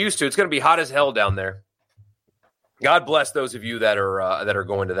 It's going to be hot as hell down there. God bless those of you that are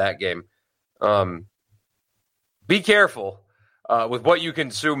going to that game. Be careful with what you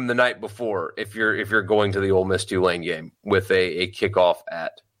consume the night before if you're going to the Ole Miss Tulane game with a kickoff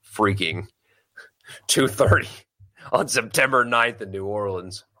at freaking 2:30 on September 9th in New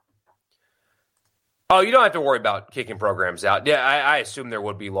Orleans. Oh, you don't have to worry about kicking programs out. Yeah, I assume there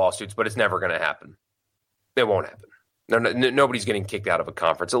would be lawsuits, but it's never going to happen. It won't happen. Nobody's getting kicked out of a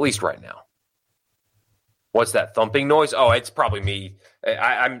conference, at least right now. What's that thumping noise? Oh, it's probably me.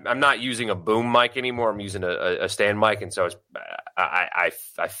 I'm not using a boom mic anymore. I'm using a stand mic, and so I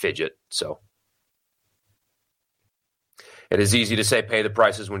fidget. So it is easy to say pay the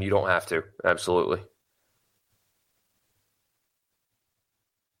prices when you don't have to. Absolutely.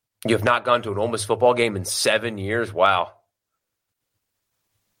 You have not gone to an Ole Miss football game in 7 years? Wow.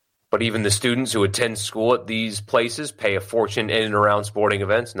 But even the students who attend school at these places pay a fortune in and around sporting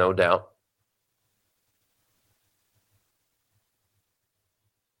events, no doubt.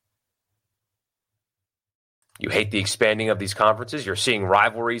 You hate the expanding of these conferences. You're seeing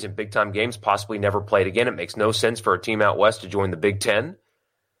rivalries in big-time games possibly never played again. It makes no sense for a team out west to join the Big Ten.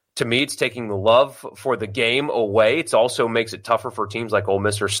 To me, it's taking the love for the game away. It also makes it tougher for teams like Ole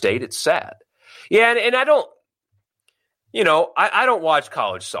Miss or State. It's sad. Yeah, and I don't, you know, I don't watch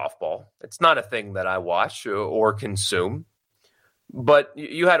college softball. It's not a thing that I watch or consume. But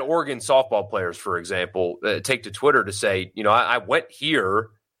you had Oregon softball players, for example, take to Twitter to say, you know, I went here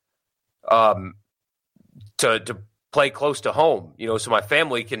to play close to home, you know, so my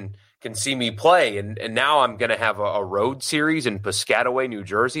family can see me play. And now I'm going to have a road series in Piscataway, New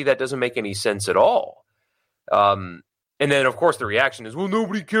Jersey. That doesn't make any sense at all. And then, of course, the reaction is, well,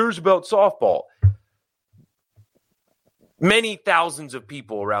 nobody cares about softball. Many thousands of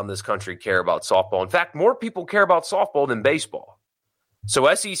people around this country care about softball. In fact, more people care about softball than baseball.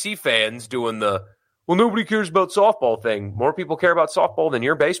 So SEC fans doing the, well, nobody cares about softball thing. More people care about softball than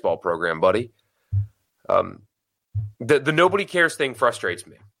your baseball program, buddy. The nobody cares thing frustrates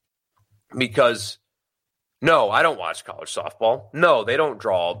me because No, I don't watch college softball. No, they don't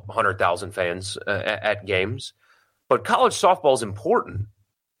draw 100,000 fans at games. But college softball is important.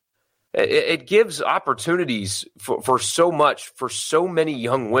 It gives opportunities for so much, for so many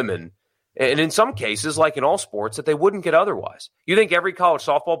young women. And in some cases, like in all sports, that they wouldn't get otherwise. You think every college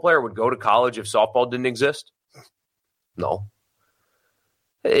softball player would go to college if softball didn't exist? No.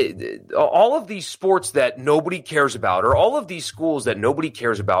 All of these sports that nobody cares about, or all of these schools that nobody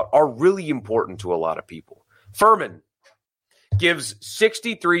cares about, are really important to a lot of people. Furman gives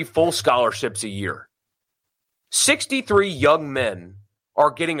 63 full scholarships a year. 63 young men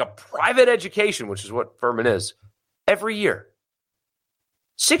are getting a private education, which is what Furman is, every year.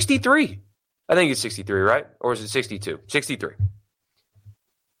 63. I think it's 63, right? Or is it 62? 63.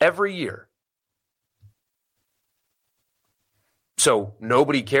 Every year. So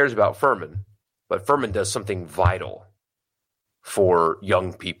nobody cares about Furman, but Furman does something vital for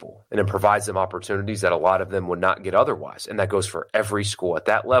young people, and it provides them opportunities that a lot of them would not get otherwise. And that goes for every school at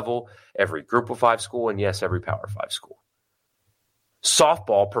that level, every Group of 5 school, and yes, every Power 5 school.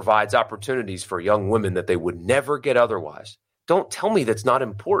 Softball provides opportunities for young women that they would never get otherwise. Don't tell me that's not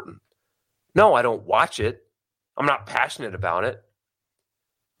important. No, I don't watch it. I'm not passionate about it.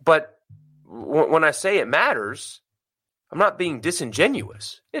 But when I say it matters, I'm not being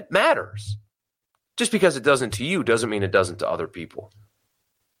disingenuous. It matters. Just because it doesn't to you doesn't mean it doesn't to other people.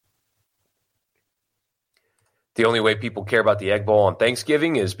 The only way people care about the Egg Bowl on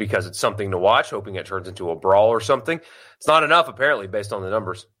Thanksgiving is because it's something to watch, hoping it turns into a brawl or something. It's not enough, apparently, based on the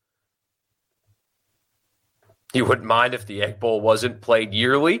numbers. You wouldn't mind if the Egg Bowl wasn't played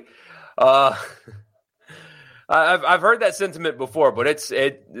yearly. I've heard that sentiment before, but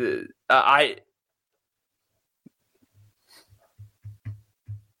I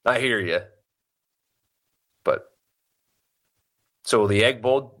hear you. But so the Egg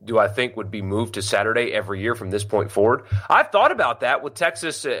Bowl, do I think would be moved to Saturday every year from this point forward? I've thought about that with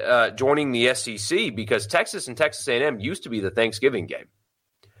Texas joining the SEC, because Texas and Texas A&M used to be the Thanksgiving game.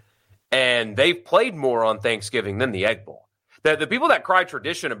 And they've played more on Thanksgiving than the Egg Bowl. The people that cry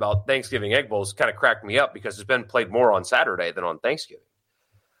tradition about Thanksgiving Egg Bowls kind of crack me up, because it's been played more on Saturday than on Thanksgiving.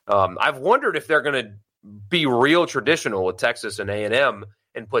 I've wondered if they're going to be real traditional with Texas and A&M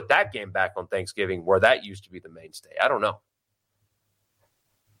and put that game back on Thanksgiving, where that used to be the mainstay. I don't know.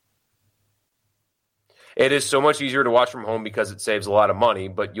 It is so much easier to watch from home because it saves a lot of money,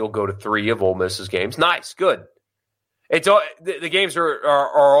 but you'll go to 3 of Ole Miss's games. Nice, good. The games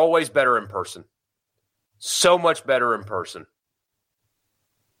are always better in person. So much better in person.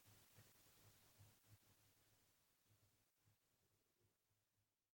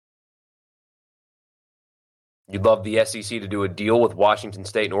 You'd love the SEC to do a deal with Washington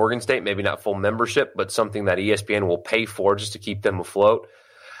State and Oregon State, maybe not full membership, but something that ESPN will pay for just to keep them afloat.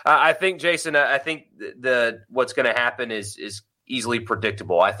 I think, Jason, what's going to happen is easily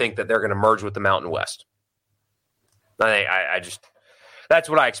predictable. I think that they're going to merge with the Mountain West. That's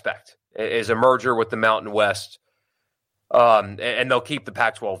what I expect, is a merger with the Mountain West, and they'll keep the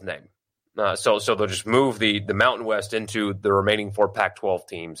Pac-12 name. So they'll just move the Mountain West into the remaining 4 Pac-12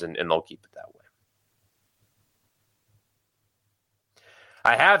 teams, and they'll keep it that way.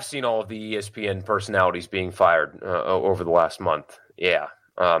 I have seen all of the ESPN personalities being fired over the last month. Yeah.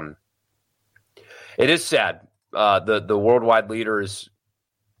 It is sad. The worldwide leaders,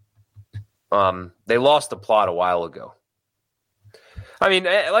 they lost the plot a while ago. I mean,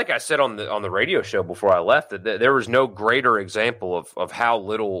 like I said on the radio show before I left, that there was no greater example of how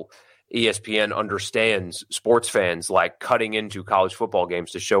little ESPN understands sports fans, like cutting into college football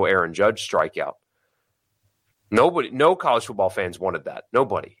games to show Aaron Judge strike out. No college football fans wanted that.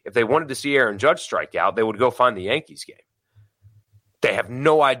 Nobody. If they wanted to see Aaron Judge strike out, they would go find the Yankees game. They have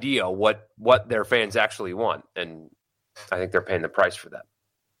no idea what their fans actually want, and I think they're paying the price for that.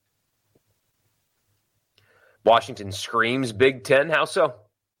 Washington screams Big Ten. How so?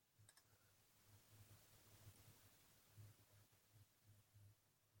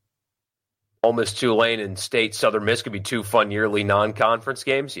 Ole Miss, Tulane, and State Southern Miss could be 2 fun yearly non-conference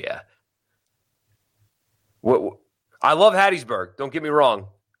games. Yeah. I love Hattiesburg. Don't get me wrong.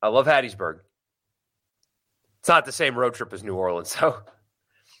 I love Hattiesburg. It's not the same road trip as New Orleans, though.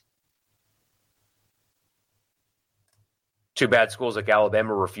 2 bad schools like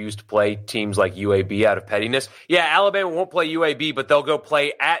Alabama refuse to play teams like UAB out of pettiness. Yeah, Alabama won't play UAB, but they'll go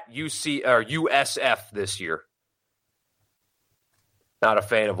play at USF this year. Not a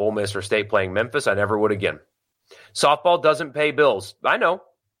fan of Ole Miss or State playing Memphis. I never would again. Softball doesn't pay bills. I know.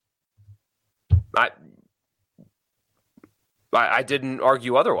 I didn't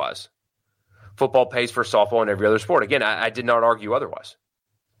argue otherwise. Football pays for softball and every other sport. Again, I did not argue otherwise.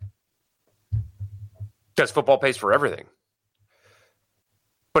 Because football pays for everything.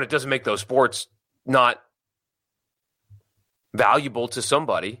 But it doesn't make those sports not valuable to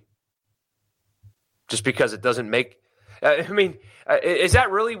somebody just because it doesn't make... is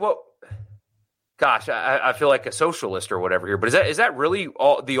that really what... Gosh, I feel like a socialist or whatever here, but is that really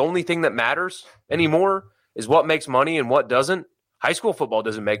the only thing that matters anymore? Is what makes money and what doesn't? High school football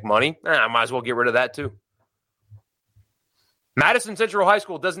doesn't make money. I might as well get rid of that too. Madison Central High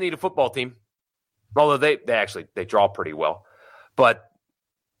School doesn't need a football team, although they draw pretty well. But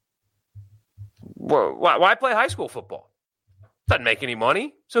why play high school football? Doesn't make any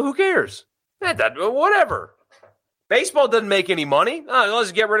money, so who cares? Whatever. Baseball doesn't make any money.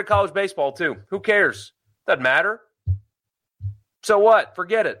 Let's get rid of college baseball too. Who cares? Doesn't matter. So what?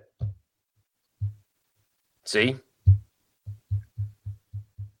 Forget it. See?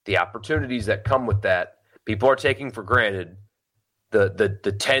 The opportunities that come with that, people are taking for granted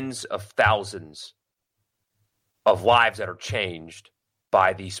the tens of thousands of lives that are changed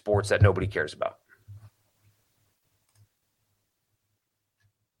by these sports that nobody cares about.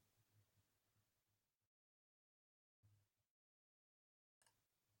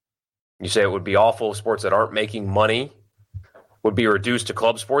 You say it would be awful if sports that aren't making money would be reduced to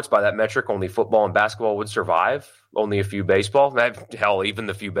club sports. By that metric, only football and basketball would survive. Only a few baseball. Hell, even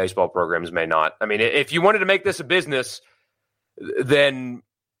the few baseball programs may not. I mean, if you wanted to make this a business, then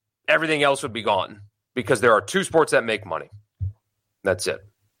everything else would be gone because there are two sports that make money. That's it.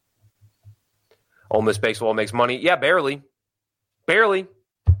 Ole Miss baseball makes money. Yeah, barely. Barely.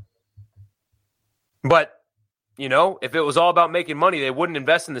 But, if it was all about making money, they wouldn't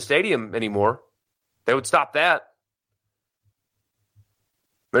invest in the stadium anymore. They would stop that.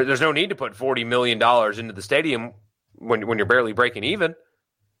 There's no need to put $40 million into the stadium when you're barely breaking even.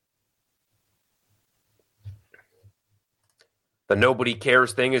 The nobody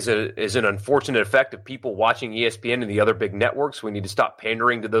cares thing is an unfortunate effect of people watching ESPN and the other big networks. We need to stop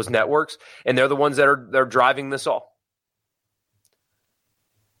pandering to those networks, and they're the ones that are driving this all.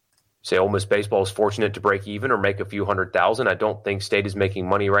 Say Ole Miss baseball is fortunate to break even or make a few $100,000. I don't think State is making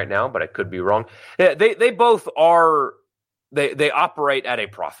money right now, but I could be wrong. They both are. They operate at a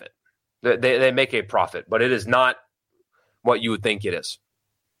profit. They make a profit, but it is not what you would think it is.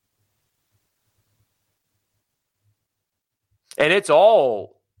 And it's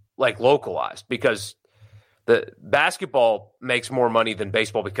all like localized because the basketball makes more money than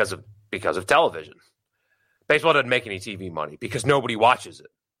baseball because of television. Baseball doesn't make any TV money because nobody watches it.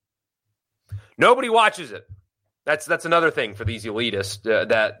 Nobody watches it. That's another thing for these elitists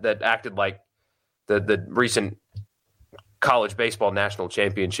that acted like the recent college baseball national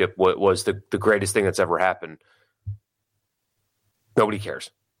championship was the greatest thing that's ever happened. Nobody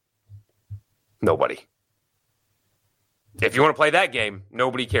cares. Nobody. If you want to play that game,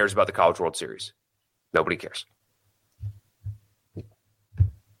 nobody cares about the College World Series. Nobody cares.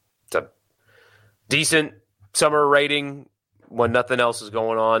 It's a decent summer rating when nothing else is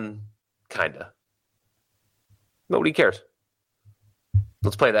going on. Kinda. Nobody cares.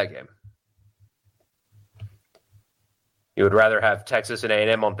 Let's play that game. You would rather have Texas and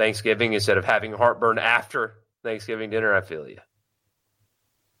A&M on Thanksgiving instead of having heartburn after Thanksgiving dinner? I feel you.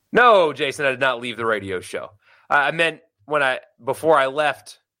 No, Jason, I did not leave the radio show. I meant before I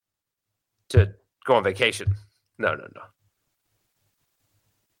left to go on vacation. No.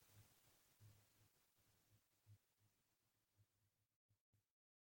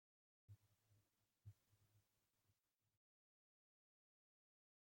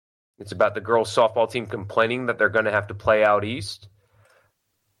 It's about the girls' softball team complaining that they're going to have to play out east.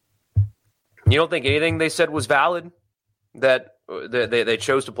 You don't think anything they said was valid? That they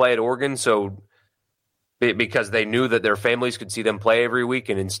chose to play at Oregon because they knew that their families could see them play every week,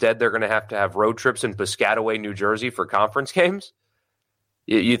 and instead they're going to have road trips in Piscataway, New Jersey for conference games?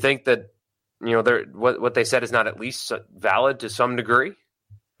 You think that what they said is not at least valid to some degree?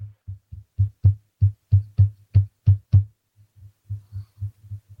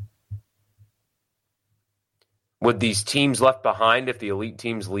 Would these teams left behind, if the elite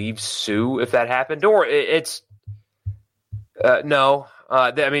teams leave, sue if that happened? Or it's no.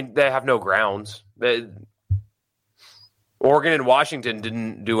 They have no grounds. Oregon and Washington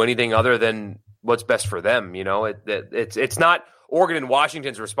didn't do anything other than what's best for them. It's not Oregon and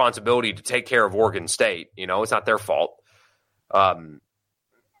Washington's responsibility to take care of Oregon State. It's not their fault. I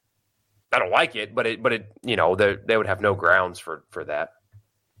don't like it, but they would have no grounds for that.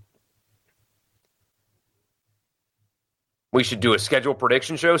 We should do a schedule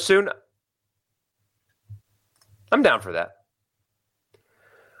prediction show soon. I'm down for that.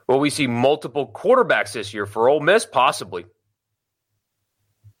 Will we see multiple quarterbacks this year for Ole Miss? Possibly.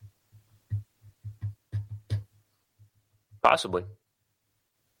 Possibly.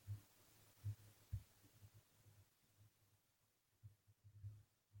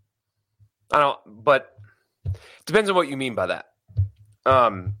 But it depends on what you mean by that.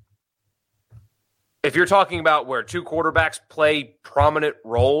 If you're talking about where two quarterbacks play prominent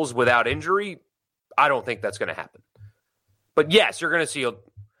roles without injury, I don't think that's going to happen. But yes, you're going to see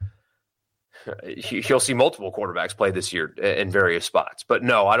you'll see multiple quarterbacks play this year in various spots. But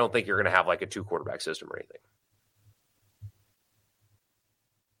no, I don't think you're going to have like a two quarterback system or anything.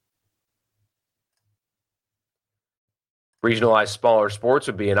 Regionalized smaller sports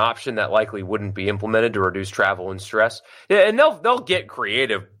would be an option that likely wouldn't be implemented to reduce travel and stress. Yeah, and they'll get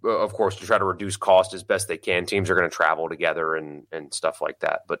creative, of course, to try to reduce cost as best they can. Teams are going to travel together and stuff like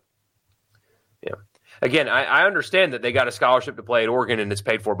that. But yeah, again, I understand that they got a scholarship to play at Oregon and it's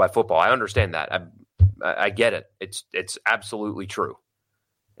paid for by football. I understand that. I get it. It's absolutely true.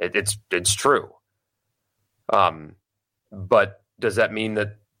 It's true. But does that mean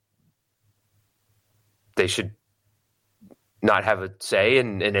that they should not have a say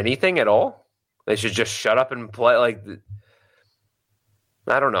in anything at all? They should just shut up and play?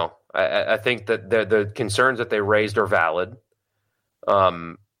 I don't know. I think that the concerns that they raised are valid.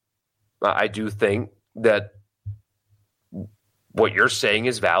 I do think that what you're saying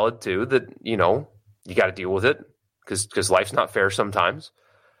is valid too, that, you got to deal with it because life's not fair sometimes.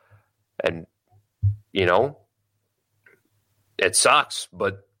 And, it sucks,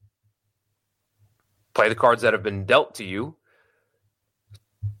 but play the cards that have been dealt to you.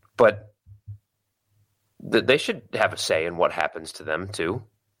 But they should have a say in what happens to them, too,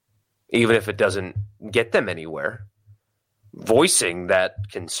 even if it doesn't get them anywhere. Voicing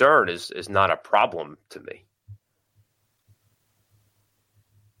that concern is not a problem to me.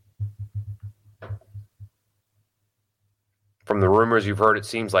 From the rumors you've heard, it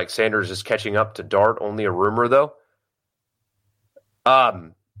seems like Sanders is catching up to Dart. Only a rumor, though. I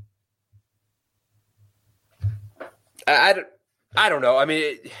don't know. I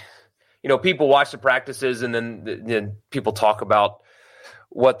mean, people watch the practices and then people talk about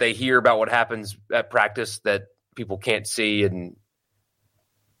what they hear about what happens at practice that people can't see. And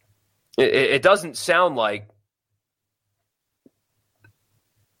it doesn't sound like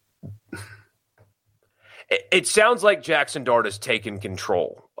it sounds like Jackson Dart has taken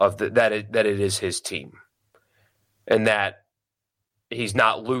control of that it is his team and that he's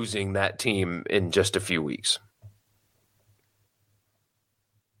not losing that team in just a few weeks.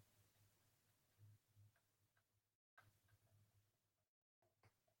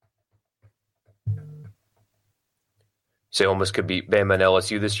 Say Ole Miss could beat Bama and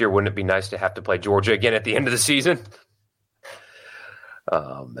LSU this year. Wouldn't it be nice to have to play Georgia again at the end of the season?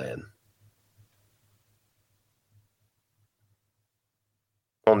 Oh, man.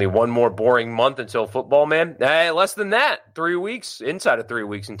 Only one more boring month until football, man. Less than that. 3 weeks, inside of 3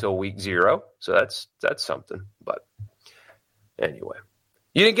 weeks until week 0. So that's something. But anyway.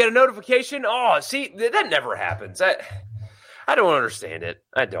 You didn't get a notification? Oh, see, that never happens. I don't understand it.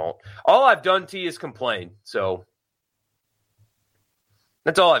 I don't. All I've done, T, is complain. So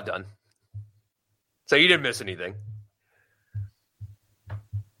that's all I've done. So you didn't miss anything.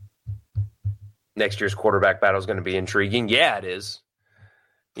 Next year's quarterback battle is going to be intriguing. Yeah, it is.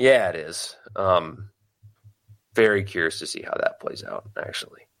 Very curious to see how that plays out,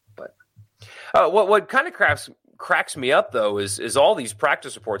 actually. But what kind of cracks me up, though, is all these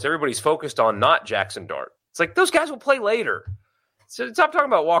practice reports. Everybody's focused on not Jackson Dart. It's like those guys will play later. So stop talking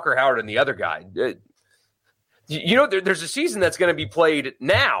about Walker Howard and the other guy. There's a season that's going to be played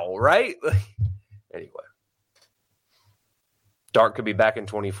now, right? Anyway. Dart could be back in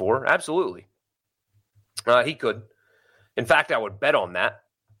 24. Absolutely. He could. In fact, I would bet on that.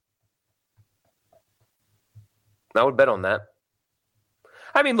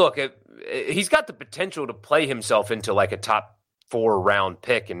 I mean, look, he's got the potential to play himself into like a top 4 round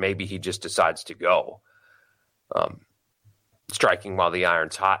pick, and maybe he just decides to go. Striking while the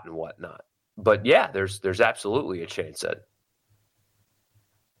iron's hot and whatnot. But yeah, there's absolutely a chance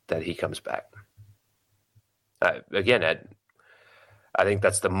that he comes back. Again, I think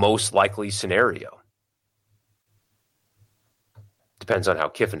that's the most likely scenario. Depends on how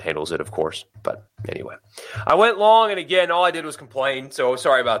Kiffin handles it, of course. But anyway, I went long, and again, all I did was complain. So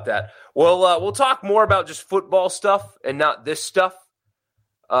sorry about that. We'll talk more about just football stuff and not this stuff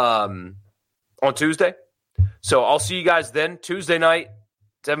on Tuesday. So I'll see you guys then. Tuesday night,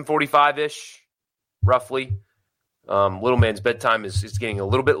 7:45-ish, roughly. Little man's bedtime is getting a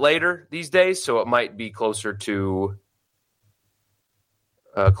little bit later these days, so it might be closer to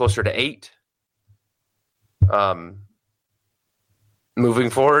 8. Moving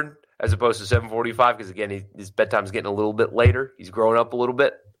forward, as opposed to 7:45 because, again, his bedtime's getting a little bit later. He's growing up a little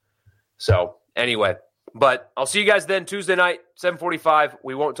bit. So, anyway. But I'll see you guys then Tuesday night, 7:45.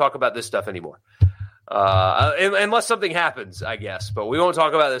 We won't talk about this stuff anymore. Unless something happens, I guess. But we won't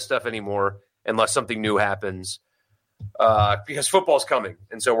talk about this stuff anymore unless something new happens because football's coming.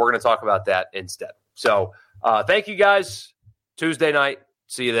 And so we're going to talk about that instead. So thank you guys. Tuesday night.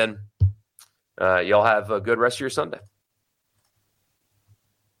 See you then. Y'all have a good rest of your Sunday.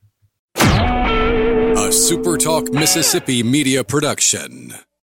 A SuperTalk Mississippi media production.